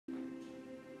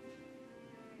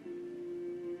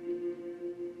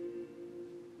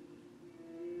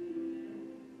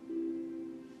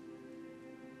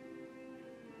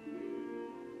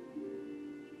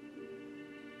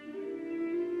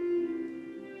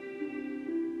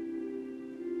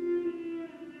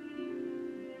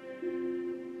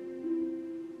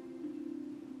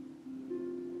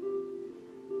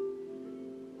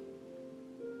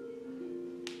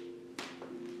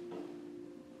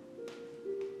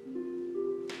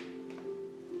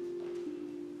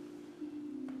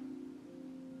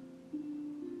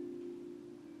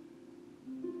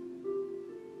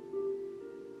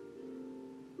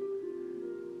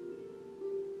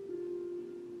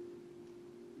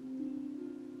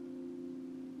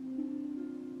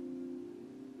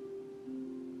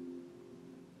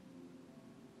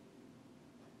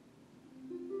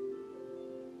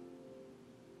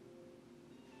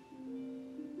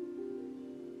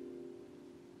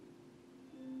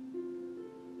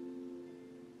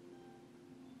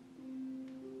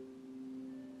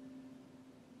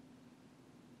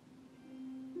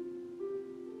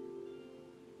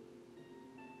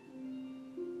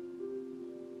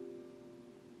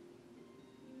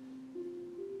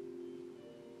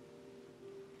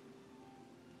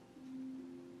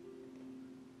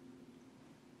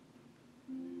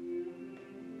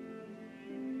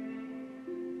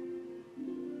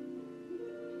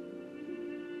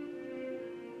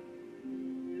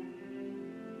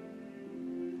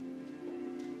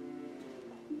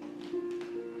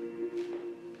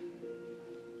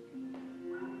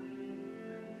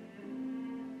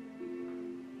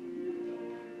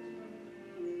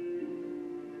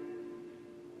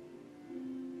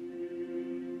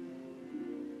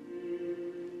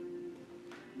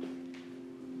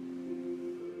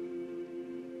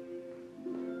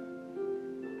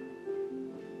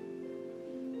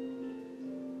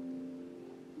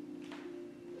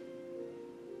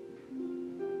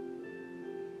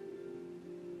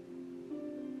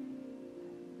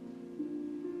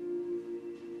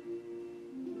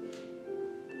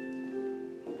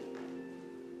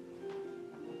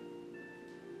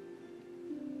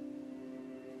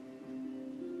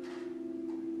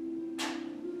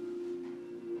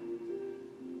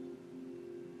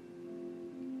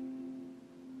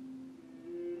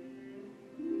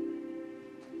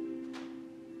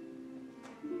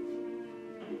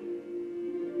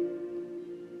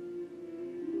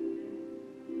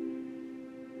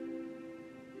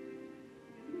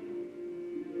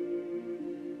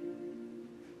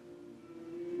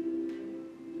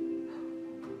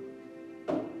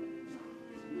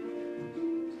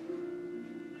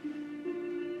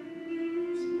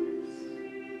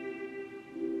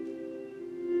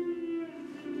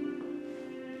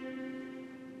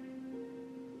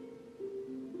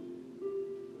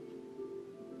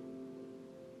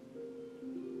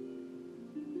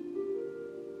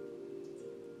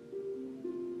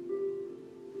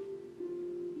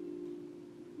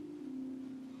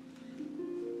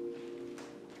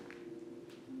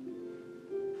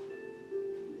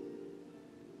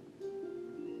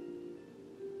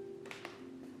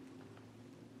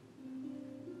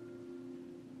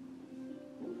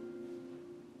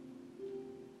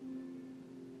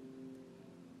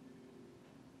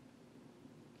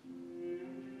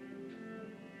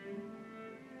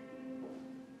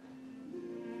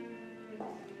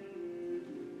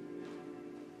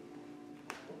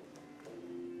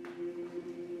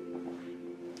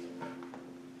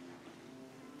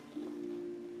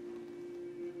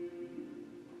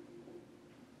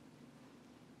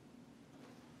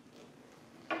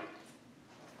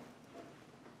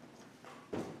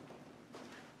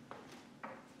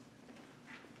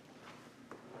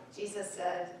Jesus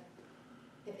said,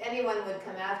 "If anyone would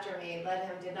come after me, let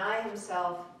him deny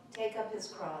himself, take up his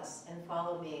cross, and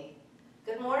follow me."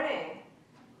 Good morning,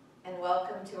 and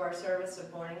welcome to our service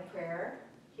of morning prayer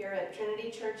here at Trinity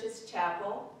Church's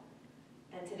chapel.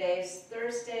 And today's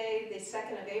Thursday, the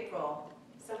 2nd of April.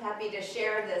 So happy to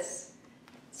share this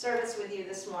service with you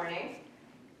this morning.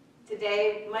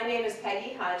 Today, my name is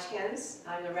Peggy Hodgkins.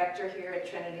 I'm the rector here at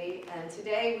Trinity, and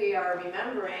today we are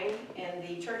remembering in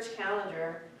the church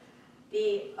calendar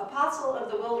the apostle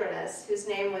of the wilderness, whose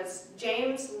name was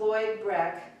James Lloyd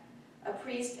Breck, a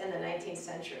priest in the 19th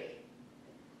century.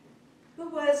 Who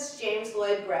was James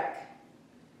Lloyd Breck?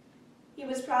 He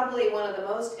was probably one of the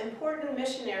most important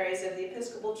missionaries of the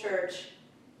Episcopal Church.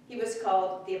 He was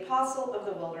called the Apostle of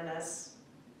the Wilderness.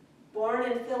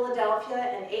 Born in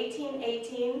Philadelphia in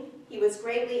 1818, he was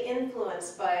greatly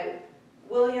influenced by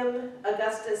William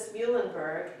Augustus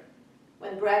Muhlenberg.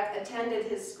 When Breck attended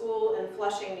his school in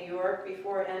Flushing, New York,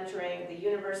 before entering the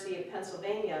University of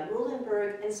Pennsylvania,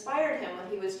 Muhlenberg inspired him when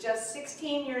he was just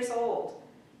 16 years old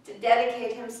to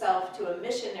dedicate himself to a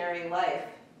missionary life.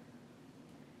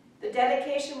 The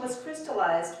dedication was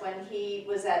crystallized when he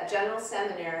was at General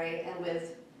Seminary, and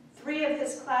with 3 of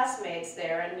his classmates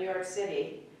there in New York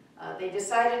City, they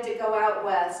decided to go out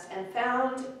west and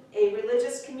found a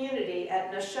religious community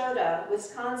at Nashotah,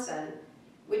 Wisconsin,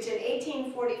 which in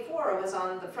 1844 was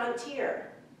on the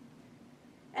frontier.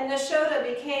 And Nashotah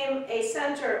became a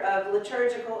center of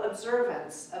liturgical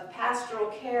observance, of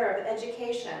pastoral care, of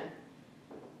education.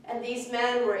 And these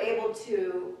men were able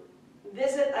to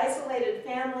visit isolated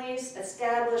families,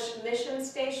 establish mission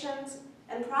stations,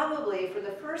 and probably for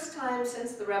the first time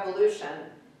since the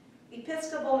Revolution,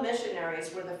 Episcopal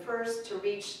missionaries were the first to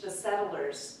reach the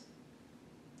settlers.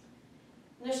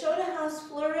 Nashotah House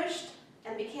flourished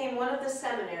and became one of the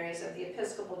seminaries of the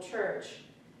Episcopal Church.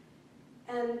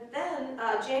 And then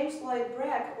James Lloyd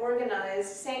Breck organized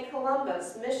St.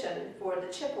 Columba's mission for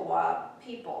the Chippewa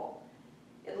people.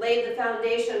 It laid the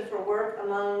foundation for work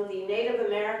among the Native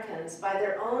Americans by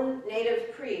their own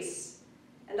native priests,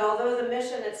 and although the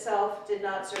mission itself did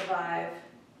not survive,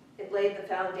 it laid the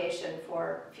foundation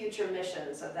for future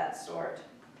missions of that sort.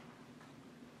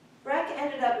 Breck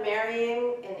ended up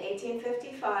marrying in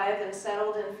 1855 and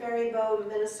settled in Faribault,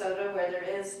 Minnesota, where there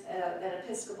is an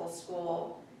Episcopal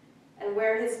school, and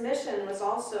where his mission was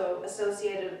also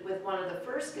associated with one of the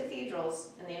first cathedrals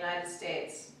in the United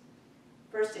States,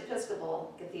 first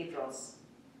Episcopal cathedrals.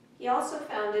 He also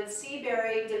founded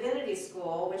Seabury Divinity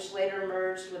School, which later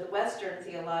merged with Western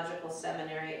Theological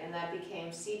Seminary, and that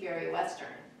became Seabury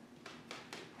Western.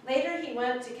 Later, he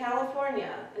went to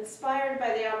California, inspired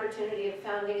by the opportunity of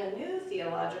founding a new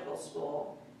theological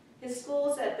school. His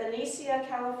schools at Benicia,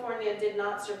 California did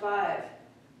not survive,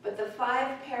 but the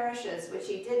 5 parishes which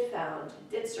he did found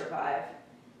did survive,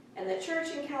 and the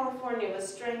church in California was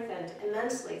strengthened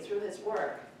immensely through his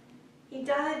work. He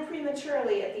died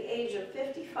prematurely at the age of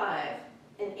 55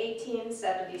 in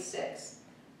 1876.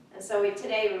 And so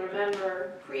today we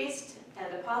remember priest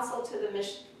and apostle to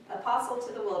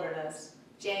the wilderness,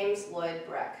 James Lloyd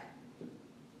Breck.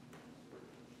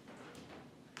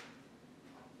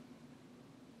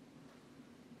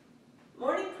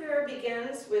 Morning prayer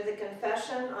begins with a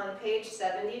confession on page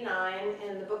 79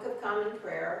 in the Book of Common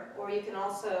Prayer, or you can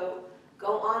also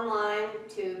go online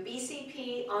to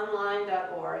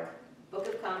bcponline.org, Book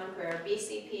of Common Prayer,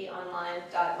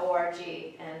 bcponline.org,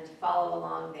 and follow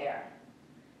along there.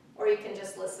 Or you can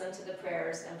just listen to the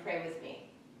prayers and pray with me.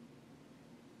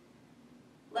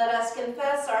 Let us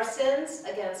confess our sins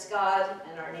against God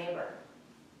and our neighbor.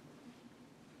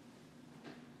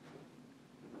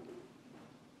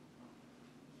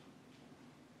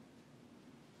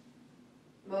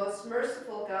 Most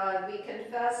merciful God, we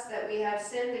confess that we have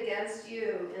sinned against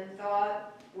you in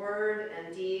thought, word,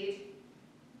 and deed,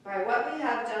 by what we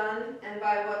have done and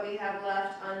by what we have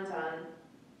left undone.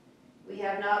 We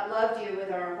have not loved you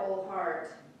with our whole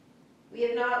heart. We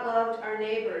have not loved our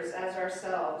neighbors as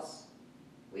ourselves.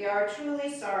 We are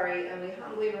truly sorry, and we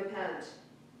humbly repent.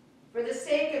 For the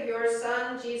sake of your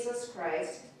Son, Jesus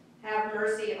Christ, have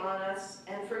mercy on us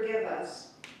and forgive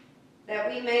us, that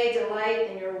we may delight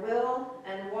in your will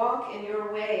and walk in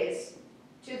your ways,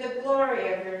 to the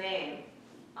glory of your name.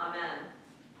 Amen.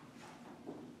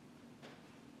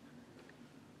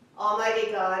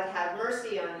 Almighty God, have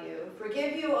mercy on you,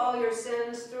 forgive you all your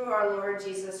sins through our Lord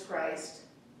Jesus Christ,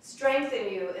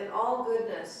 strengthen you in all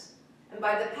goodness, and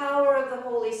by the power of the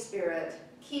Holy Spirit,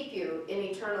 keep you in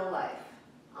eternal life.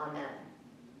 Amen.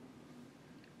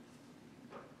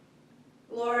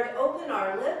 Lord, open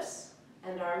our lips,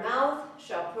 and our mouth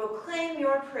shall proclaim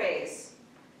your praise.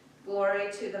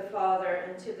 Glory to the Father,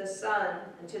 and to the Son,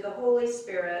 and to the Holy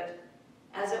Spirit,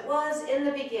 as it was in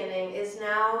the beginning, is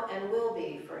now, and will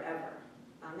be forever.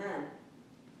 Amen.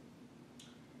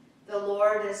 The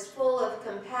Lord is full of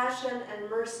compassion and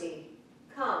mercy.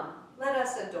 Come, let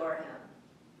us adore him.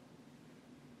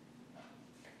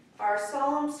 Our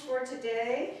psalms for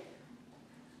today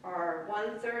are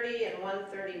 130 and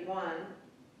 131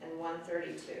 and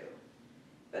 132.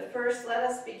 But first, let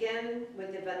us begin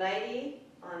with the Venite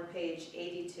on page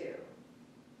 82.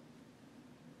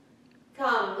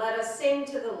 Come, let us sing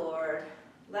to the Lord.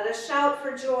 Let us shout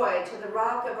for joy to the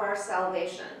rock of our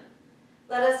salvation.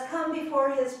 Let us come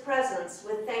before his presence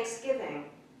with thanksgiving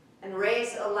and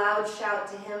raise a loud shout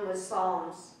to him with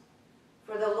psalms.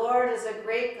 For the Lord is a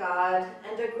great God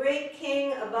and a great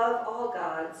King above all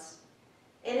gods.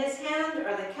 In his hand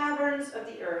are the caverns of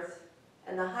the earth,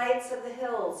 and the heights of the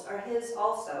hills are his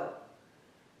also.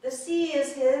 The sea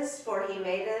is his, for he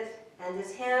made it, and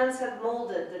his hands have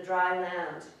molded the dry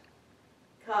land.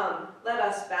 Come, let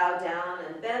us bow down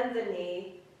and bend the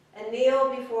knee, and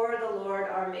kneel before the Lord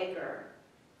our Maker.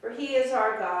 For he is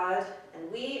our God,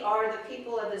 and we are the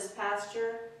people of his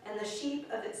pasture, and the sheep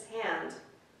of his hand.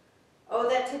 Oh,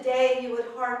 that today you would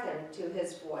hearken to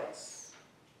his voice.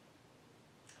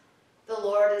 The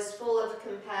Lord is full of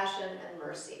compassion and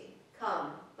mercy.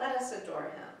 Come, let us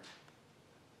adore him.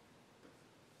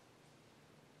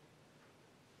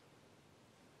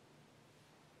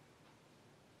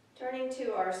 Turning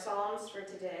to our psalms for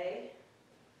today.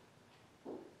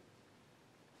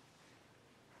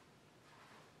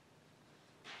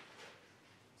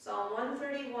 Psalm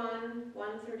 131,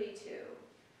 132.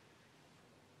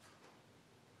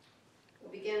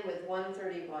 We'll begin with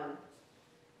 131.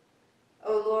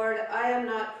 O Lord, I am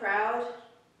not proud.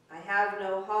 I have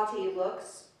no haughty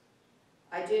looks.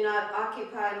 I do not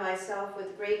occupy myself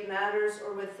with great matters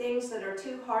or with things that are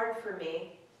too hard for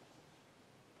me.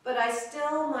 But I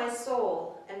still my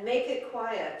soul and make it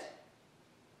quiet.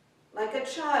 Like a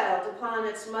child upon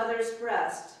its mother's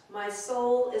breast, my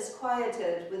soul is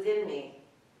quieted within me.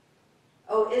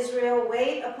 O Israel,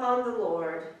 wait upon the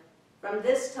Lord from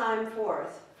this time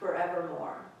forth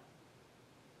forevermore.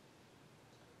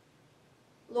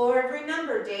 Lord,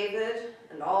 remember David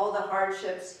and all the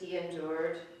hardships he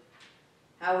endured,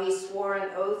 how he swore an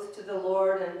oath to the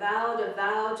Lord and vowed a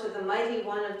vow to the mighty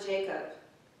one of Jacob.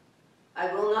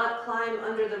 I will not climb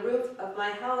under the roof of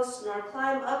my house, nor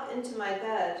climb up into my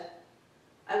bed.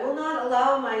 I will not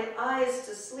allow my eyes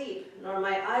to sleep, nor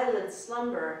my eyelids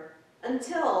slumber,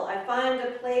 until I find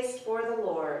a place for the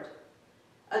Lord,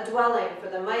 a dwelling for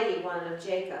the mighty one of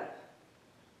Jacob.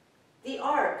 The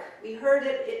ark, we heard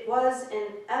it, it was in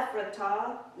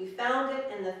Ephratah. We found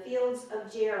it in the fields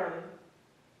of Jearim.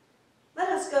 Let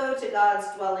us go to God's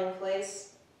dwelling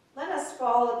place. Let us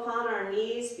fall upon our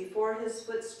knees before his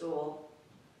footstool.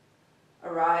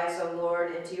 Arise, O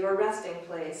Lord, into your resting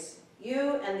place,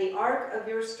 you and the ark of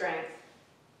your strength.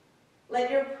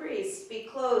 Let your priests be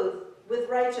clothed with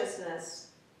righteousness.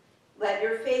 Let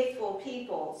your faithful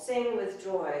people sing with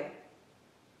joy.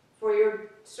 For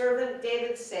your servant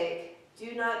David's sake,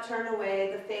 do not turn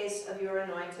away the face of your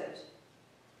anointed.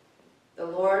 The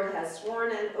Lord has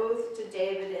sworn an oath to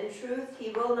David. In truth,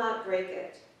 he will not break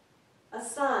it. A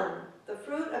son, the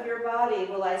fruit of your body,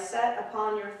 will I set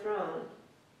upon your throne.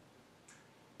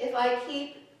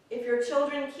 If your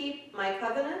children keep my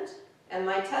covenant and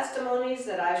my testimonies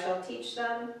that I shall teach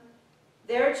them,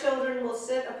 their children will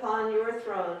sit upon your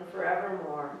throne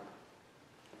forevermore.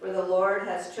 For the Lord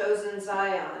has chosen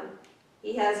Zion.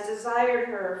 He has desired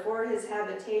her for his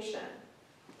habitation.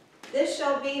 This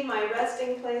shall be my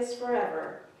resting place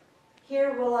forever.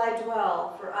 Here will I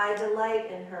dwell, for I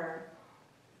delight in her.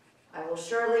 I will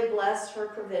surely bless her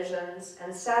provisions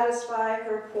and satisfy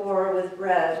her poor with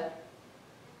bread.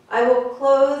 I will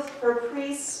clothe her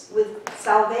priests with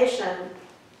salvation,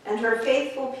 and her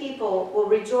faithful people will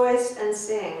rejoice and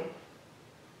sing.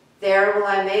 There will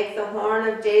I make the horn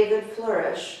of David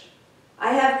flourish.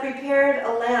 I have prepared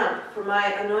a lamp for my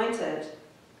anointed.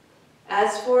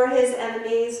 As for his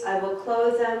enemies, I will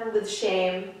clothe them with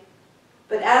shame,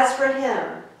 but as for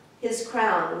him, his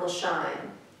crown will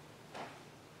shine.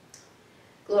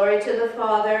 Glory to the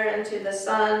Father, and to the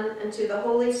Son, and to the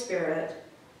Holy Spirit,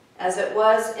 as it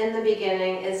was in the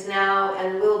beginning, is now,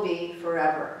 and will be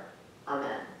forever.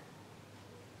 Amen.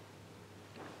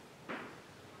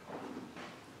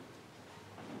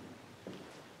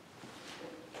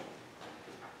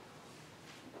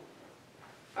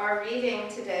 Our reading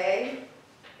today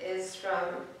is from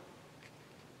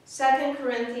 2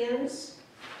 Corinthians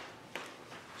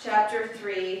chapter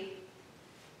 3,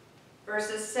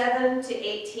 verses 7 to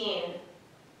 18,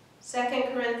 2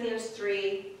 Corinthians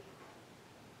 3,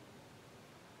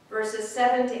 verses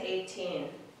 7 to 18.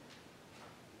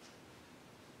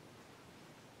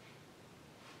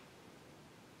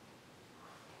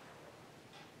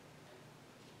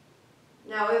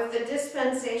 Now if the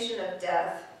dispensation of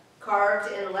death,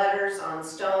 carved in letters on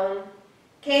stone,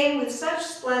 came with such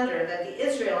splendor that the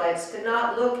Israelites could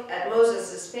not look at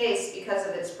Moses' face because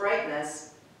of its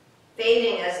brightness,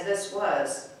 fading as this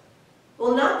was,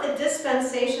 will not the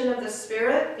dispensation of the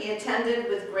Spirit be attended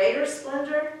with greater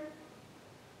splendor?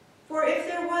 For if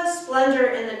there was splendor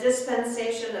in the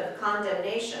dispensation of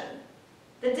condemnation,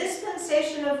 the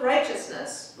dispensation of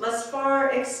righteousness must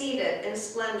far exceed it in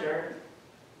splendor.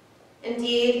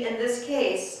 Indeed, in this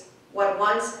case, what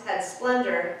once had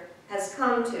splendor has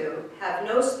come to have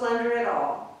no splendor at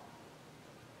all,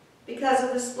 because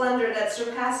of the splendor that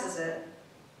surpasses it.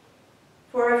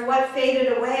 For if what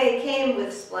faded away came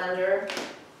with splendor,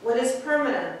 what is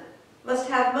permanent must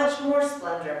have much more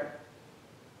splendor.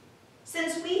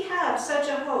 Since we have such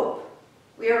a hope,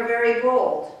 we are very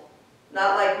bold,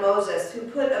 not like Moses, who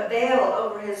put a veil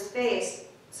over his face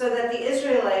so that the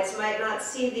Israelites might not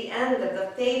see the end of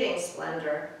the fading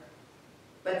splendor.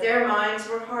 But their minds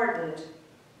were hardened.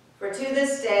 For to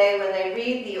this day, when they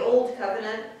read the Old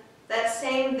Covenant, that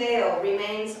same veil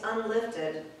remains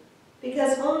unlifted,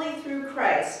 because only through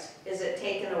Christ is it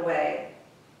taken away.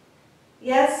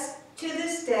 Yes, to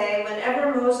this day,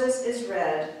 whenever Moses is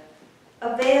read,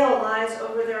 a veil lies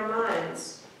over their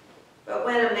minds. But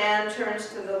when a man turns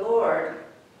to the Lord,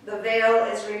 the veil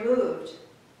is removed.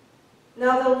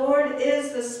 Now the Lord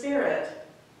is the Spirit,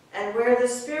 and where the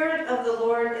Spirit of the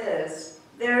Lord is,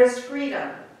 there is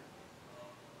freedom.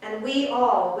 And we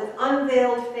all, with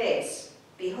unveiled face,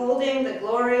 beholding the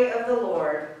glory of the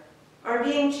Lord, are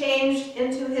being changed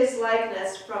into his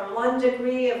likeness from one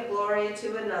degree of glory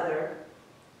to another.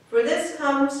 For this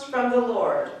comes from the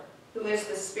Lord, who is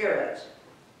the Spirit.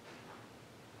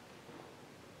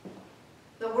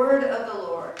 The word of the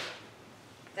Lord.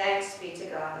 Thanks be to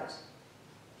God.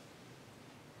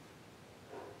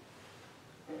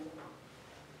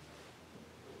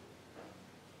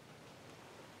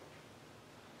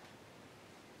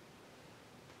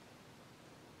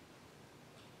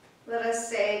 Let us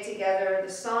say together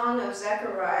the Song of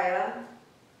Zechariah,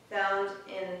 found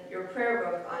in your prayer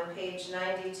book on page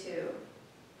 92,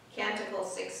 Canticle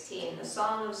 16, the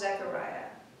Song of Zechariah.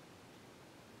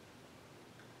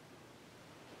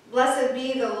 Blessed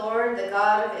be the Lord, the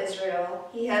God of Israel.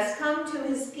 He has come to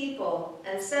his people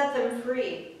and set them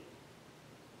free.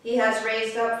 He has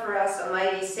raised up for us a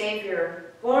mighty Savior,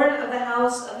 born of the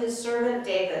house of his servant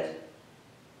David.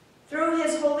 Through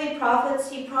his holy prophets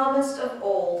he promised of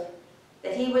old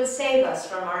that he would save us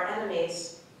from our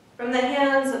enemies, from the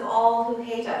hands of all who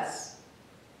hate us.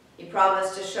 He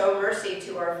promised to show mercy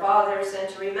to our fathers and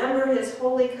to remember his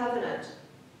holy covenant.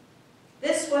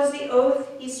 This was the oath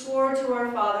he swore to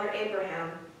our father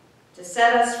Abraham, to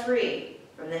set us free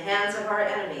from the hands of our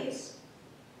enemies,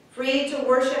 free to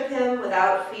worship him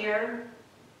without fear,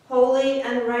 holy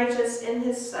and righteous in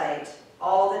his sight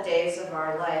all the days of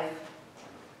our life.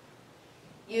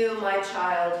 You, my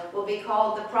child, will be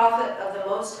called the prophet of the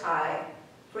Most High,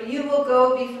 for you will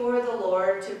go before the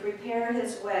Lord to prepare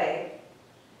his way,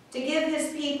 to give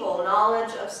his people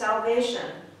knowledge of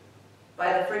salvation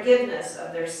by the forgiveness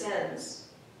of their sins.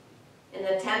 In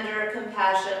the tender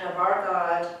compassion of our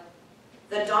God,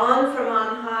 the dawn from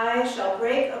on high shall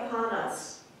break upon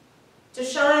us, to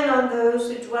shine on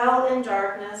those who dwell in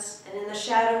darkness and in the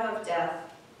shadow of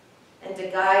death, and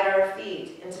to guide our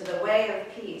feet into the way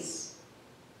of peace.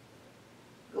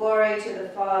 Glory to the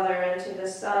Father, and to the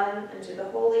Son, and to the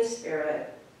Holy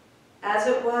Spirit, as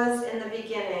it was in the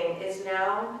beginning, is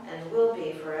now, and will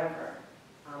be forever.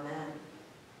 Amen.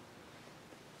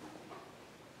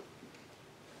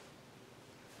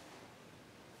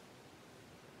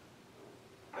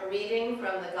 A reading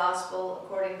from the Gospel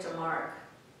according to Mark,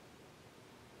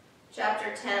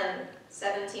 chapter 10,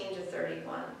 17 to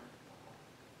 31.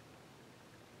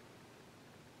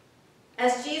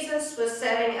 As Jesus was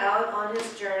setting out on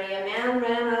his journey, a man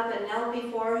ran up and knelt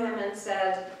before him and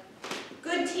said,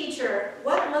 "Good teacher,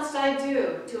 what must I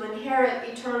do to inherit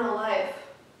eternal life?"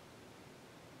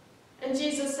 And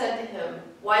Jesus said to him,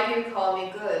 "Why do you call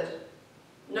me good?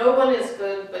 No one is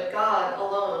good but God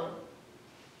alone.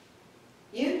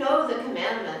 You know the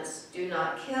commandments: do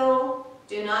not kill,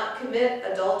 do not commit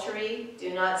adultery, do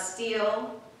not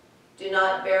steal, do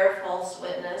not bear false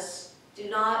witness, do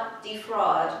not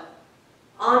defraud,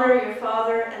 honor your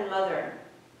father and mother."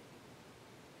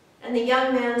 And the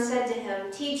young man said to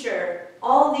him, "Teacher,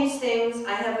 all these things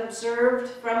I have observed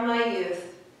from my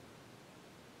youth."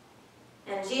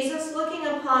 And Jesus, looking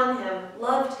upon him,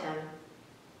 loved him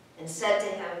and said to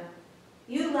him,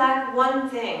 "You lack one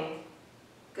thing.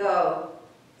 Go,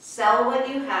 sell what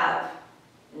you have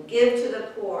and give to the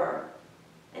poor,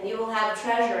 and you will have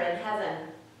treasure in heaven.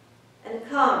 And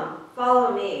come,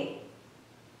 follow me."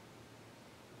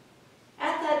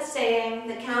 At that saying,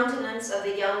 the countenance of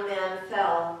the young man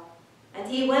fell, and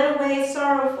he went away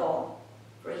sorrowful,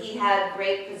 for he had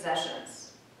great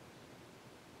possessions.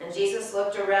 And Jesus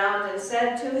looked around and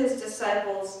said to his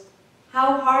disciples,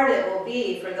 "How hard it will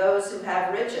be for those who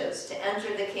have riches to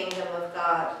enter the kingdom of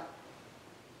God."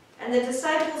 And the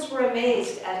disciples were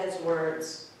amazed at his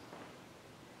words.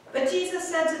 But Jesus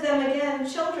said to them again,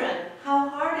 "Children, how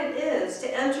hard it is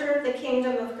to enter the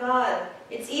kingdom of God.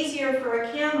 It's easier for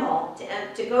a camel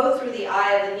to go through the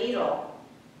eye of a needle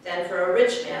than for a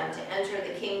rich man to enter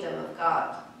the kingdom of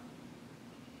God."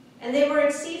 And they were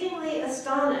exceedingly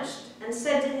astonished and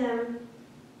said to him,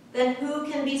 "Then who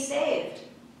can be saved?"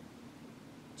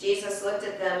 Jesus looked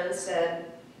at them and said,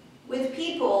 "With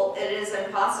people it is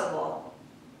impossible,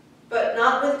 but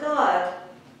not with God,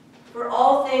 for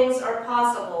all things are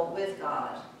possible with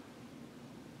God."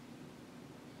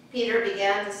 Peter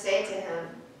began to say to him,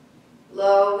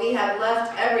 "Lo, we have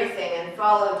left everything and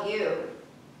followed you."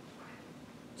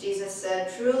 Jesus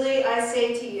said, "Truly I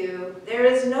say to you, there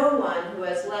is no one who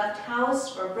has left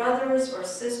house or brothers or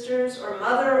sisters or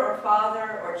mother or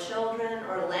father or children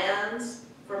or lands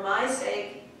for my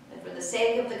sake and for the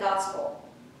sake of the gospel,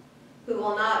 who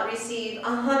will not receive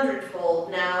 100-fold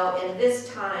now in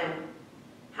this time,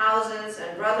 houses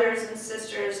and brothers and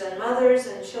sisters and mothers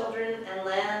and children and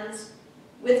lands,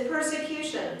 with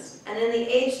persecutions, and in the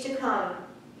age to come,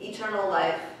 eternal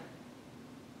life.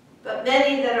 But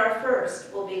many that are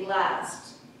first will be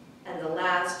last, and the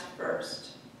last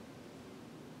first."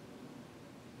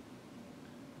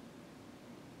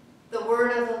 The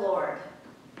word of the Lord.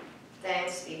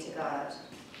 Thanks be to God.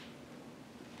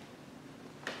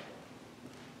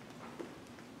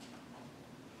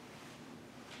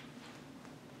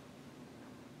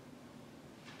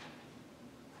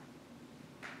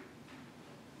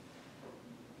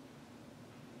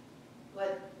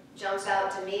 What jumps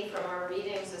out to me from our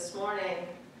readings this morning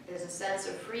is a sense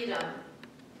of freedom.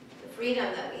 The freedom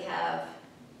that we have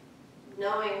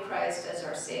knowing Christ as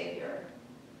our Savior.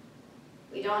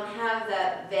 We don't have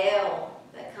that veil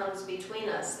that comes between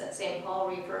us that St. Paul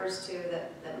refers to,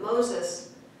 that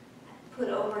Moses put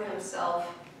over himself.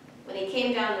 When he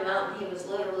came down the mountain, he was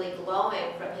literally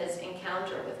glowing from his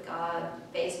encounter with God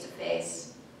face to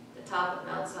face, at the top of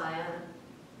Mount Zion.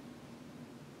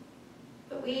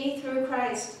 But we, through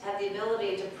Christ, have the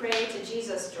ability to pray to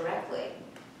Jesus directly.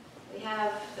 We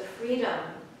have the freedom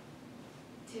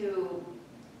to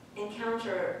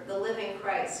encounter the living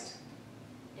Christ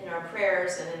in our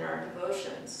prayers and in our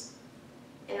devotions,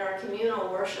 in our communal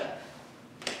worship.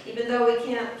 Even though we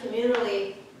can't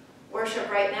communally worship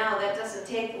right now, that doesn't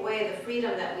take away the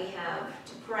freedom that we have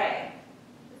to pray,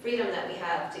 the freedom that we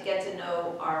have to get to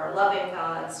know our loving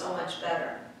God so much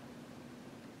better.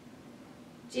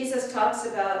 Jesus talks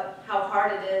about how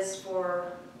hard it is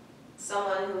for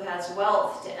someone who has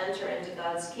wealth to enter into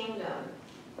God's kingdom.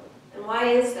 And why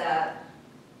is that?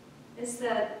 It's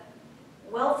that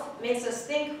wealth makes us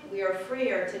think we are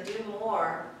freer to do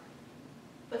more,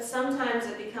 but sometimes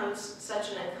it becomes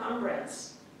such an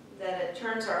encumbrance that it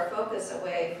turns our focus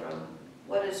away from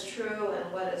what is true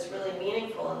and what is really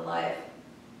meaningful in life,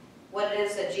 what it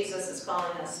is that Jesus is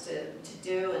calling us to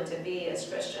do and to be as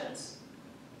Christians.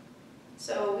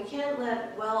 So we can't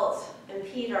let wealth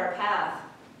impede our path.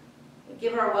 We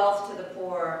give our wealth to the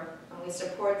poor, and we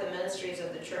support the ministries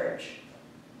of the church.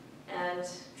 And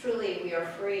truly, we are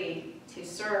free to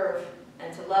serve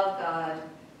and to love God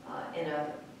in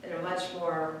a much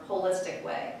more holistic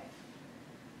way.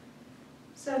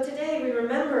 So today we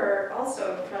remember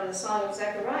also from the Song of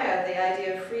Zechariah the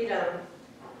idea of freedom.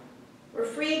 We're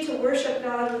free to worship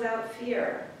God without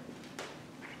fear.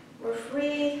 We're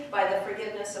free by the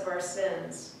forgiveness of our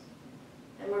sins.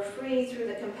 And we're free through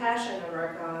the compassion of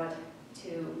our God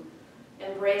to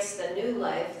embrace the new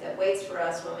life that waits for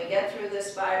us when we get through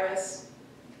this virus,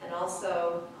 and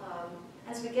also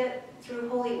as we get through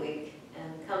Holy Week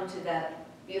and come to that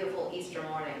beautiful Easter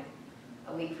morning,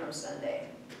 a week from Sunday.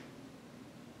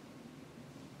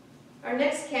 Our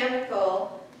next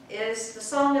canticle is the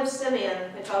Song of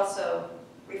Simeon, which also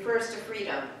refers to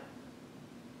freedom.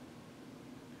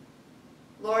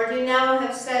 Lord, you now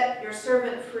have set your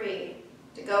servant free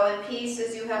to go in peace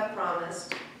as you have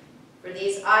promised. For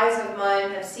these eyes of mine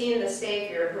have seen the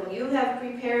Savior, whom you have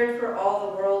prepared for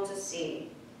all the world to see,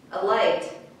 a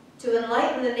light to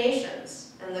enlighten the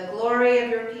nations and the glory of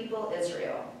your people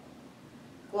Israel.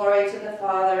 Glory to the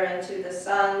Father, and to the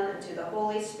Son, and to the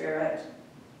Holy Spirit,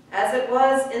 as it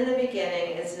was in the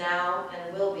beginning, is now,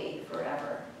 and will be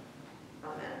forever.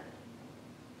 Amen.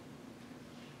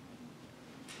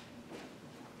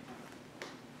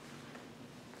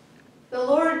 The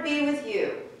Lord be with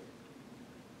you.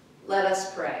 Let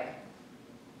us pray.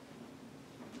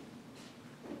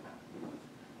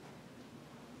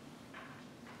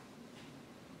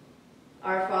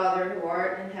 Our Father, who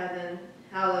art in heaven,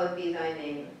 hallowed be thy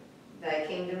name. Thy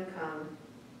kingdom come,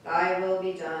 thy will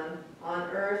be done, on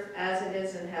earth as it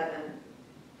is in heaven.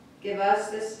 Give us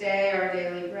this day our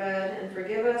daily bread, and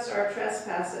forgive us our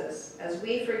trespasses, as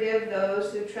we forgive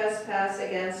those who trespass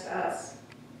against us.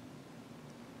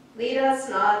 Lead us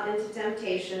not into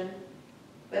temptation,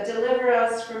 but deliver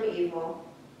us from evil.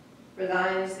 For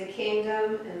thine is the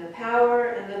kingdom, and the power,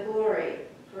 and the glory,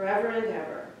 forever and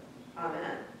ever.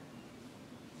 Amen.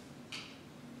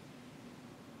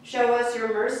 Show us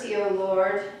your mercy, O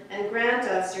Lord, and grant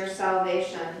us your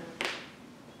salvation.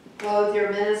 Clothe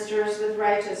your ministers with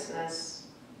righteousness.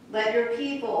 Let your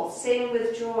people sing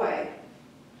with joy.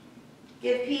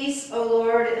 Give peace, O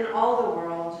Lord, in all the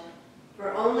world,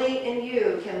 for only in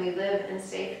you can we live in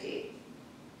safety.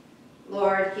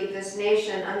 Lord, keep this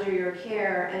nation under your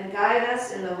care and guide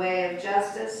us in the way of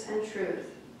justice and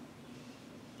truth.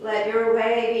 Let your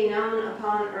way be known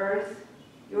upon earth,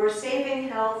 your saving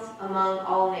health among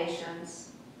all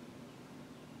nations.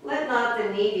 Let not the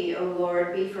needy, O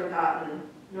Lord, be forgotten,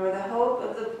 nor the hope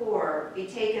of the poor be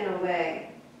taken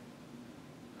away.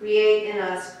 Create in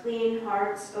us clean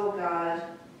hearts, O God,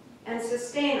 and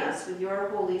sustain us with your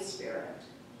Holy Spirit.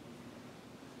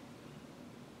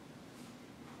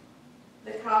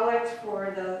 The collect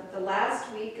for the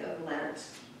last week of Lent.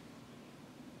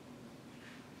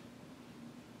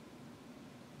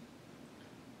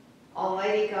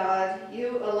 Almighty God,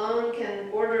 you alone can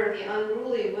order the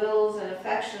unruly wills and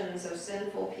affections of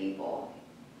sinful people.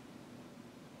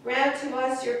 Grant to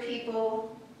us, your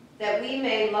people, that we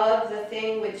may love the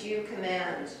thing which you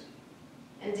command,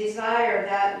 and desire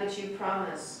that which you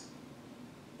promise,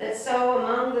 that so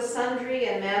among the sundry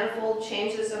and manifold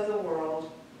changes of the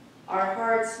world, our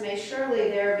hearts may surely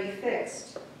there be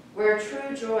fixed, where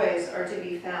true joys are to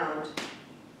be found.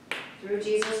 Through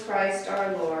Jesus Christ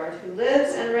our Lord, who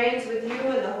lives and reigns with you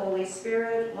in the Holy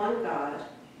Spirit, one God,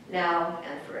 now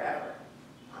and forever.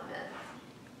 Amen.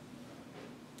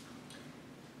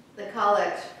 The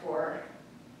collect for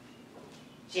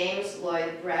James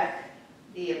Lloyd Breck,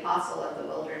 the Apostle of the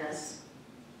Wilderness.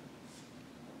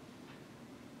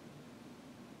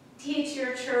 Teach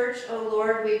your church, O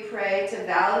Lord, we pray, to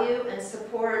value and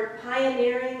support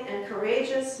pioneering and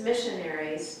courageous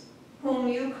missionaries whom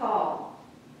you call,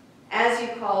 as you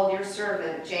called your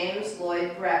servant, James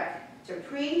Lloyd Breck, to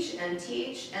preach and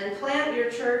teach and plant your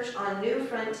church on new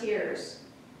frontiers.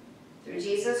 Through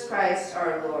Jesus Christ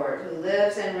our Lord, who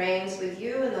lives and reigns with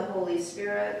you in the Holy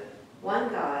Spirit, one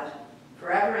God,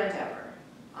 forever and ever.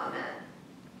 Amen.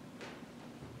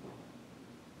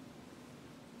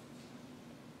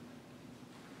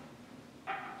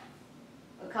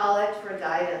 A collect for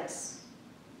guidance.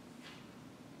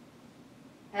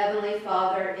 Heavenly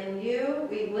Father, in you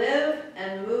we live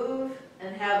and move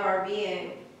and have our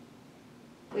being.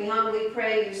 We humbly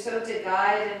pray you so to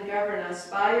guide and govern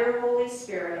us by your Holy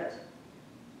Spirit,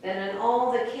 that in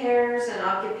all the cares and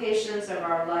occupations of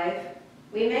our life,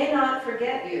 we may not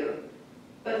forget you,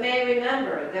 but may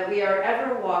remember that we are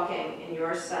ever walking in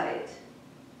your sight.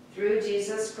 Through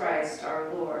Jesus Christ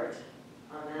our Lord.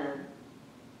 Amen.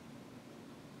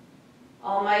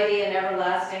 Almighty and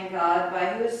everlasting God, by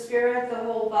whose Spirit the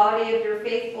whole body of your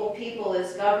faithful people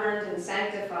is governed and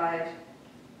sanctified,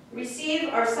 receive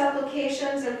our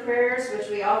supplications and prayers which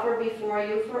we offer before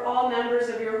you for all members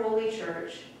of your holy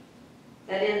church,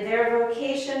 that in their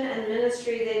vocation and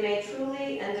ministry they may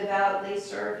truly and devoutly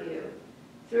serve you,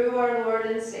 through our Lord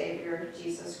and Savior,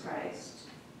 Jesus Christ.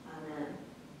 Amen.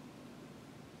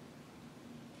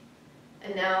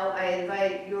 And now I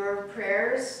invite your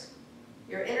prayers,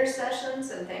 your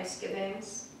intercessions and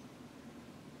thanksgivings.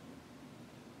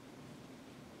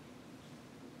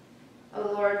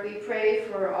 O Lord, we pray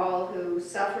for all who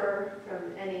suffer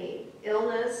from any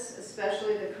illness,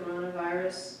 especially the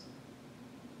coronavirus,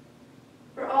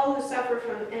 for all who suffer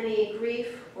from any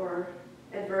grief or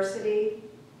adversity.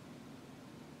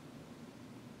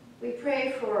 We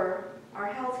pray for our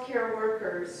healthcare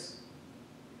workers,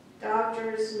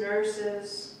 doctors,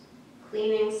 nurses,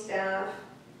 cleaning staff,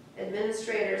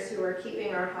 administrators who are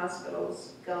keeping our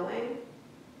hospitals going.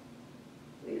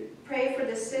 We pray for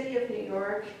the city of New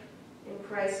York in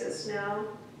crisis now.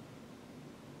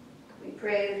 We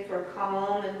pray for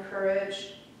calm and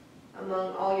courage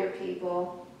among all your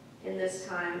people in this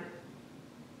time.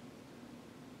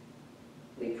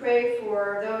 We pray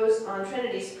for those on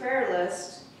Trinity's prayer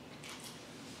list,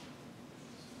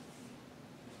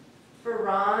 for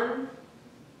Ron,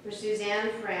 for Suzanne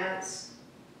France,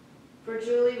 for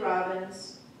Julie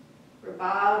Robbins, for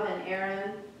Bob and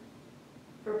Aaron,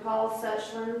 for Paul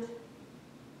Suchland,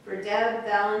 for Deb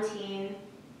Valentine,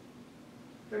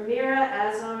 for Mira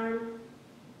Azarm,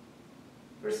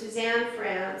 for Suzanne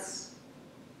France,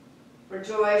 for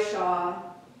Joy Shaw,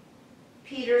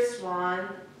 Peter Swan,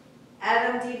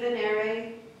 Adam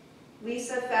DiVenere,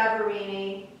 Lisa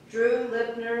Fabberini, Drew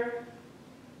Lipner,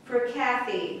 for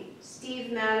Kathy,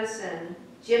 Steve Madison,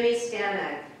 Jimmy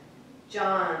Stanek,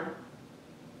 John,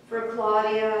 for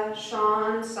Claudia,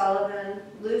 Sean Sullivan,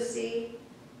 Lucy,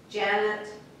 Janet,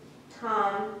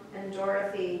 Tom, and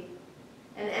Dorothy,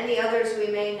 and any others we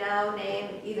may now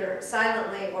name either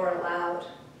silently or aloud.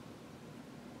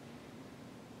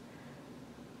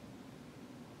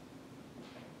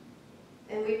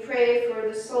 And we pray for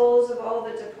the souls of all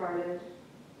the departed,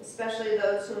 especially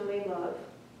those whom we love,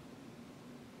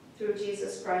 through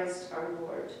Jesus Christ our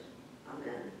Lord.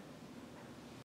 Amen.